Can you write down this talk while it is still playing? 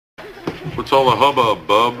What's all the hubbub,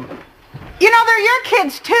 bub? You know, they're your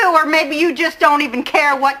kids too, or maybe you just don't even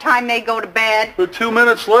care what time they go to bed. They're 2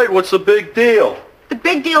 minutes late. What's the big deal? The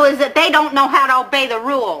big deal is that they don't know how to obey the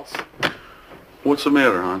rules. What's the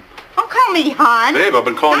matter, hon? Don't call me hon. Babe, I've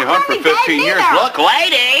been calling you hon for 15 years. Look,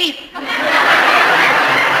 lady!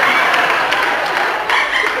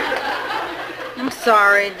 I'm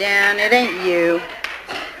sorry, Dan. It ain't you.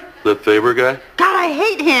 That Faber guy? God, I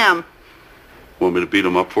hate him. Want me to beat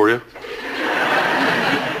him up for you?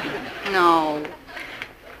 No.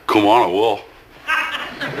 Come on, I will.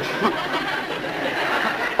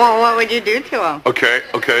 Well, what would you do to him? Okay.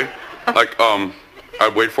 Like,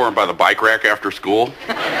 I'd wait for him by the bike rack after school.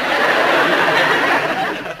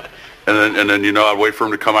 And then, you know, I'd wait for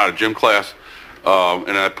him to come out of gym class,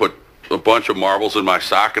 and I'd put a bunch of marbles in my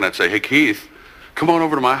sock, and I'd say, hey, Keith, come on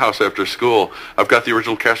over to my house after school. I've got the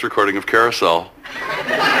original cast recording of Carousel.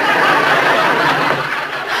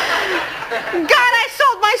 God, I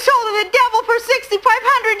sold my soul to the devil for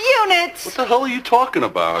 6,500 units. What the hell are you talking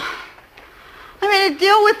about? I made a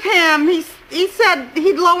deal with him. He said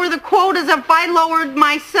he'd lower the quotas if I lowered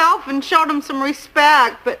myself and showed him some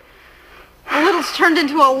respect, but a little's turned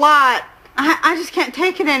into a lot. I just can't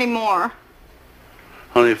take it anymore.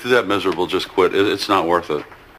 Honey, if you're that miserable, just quit. It's not worth it.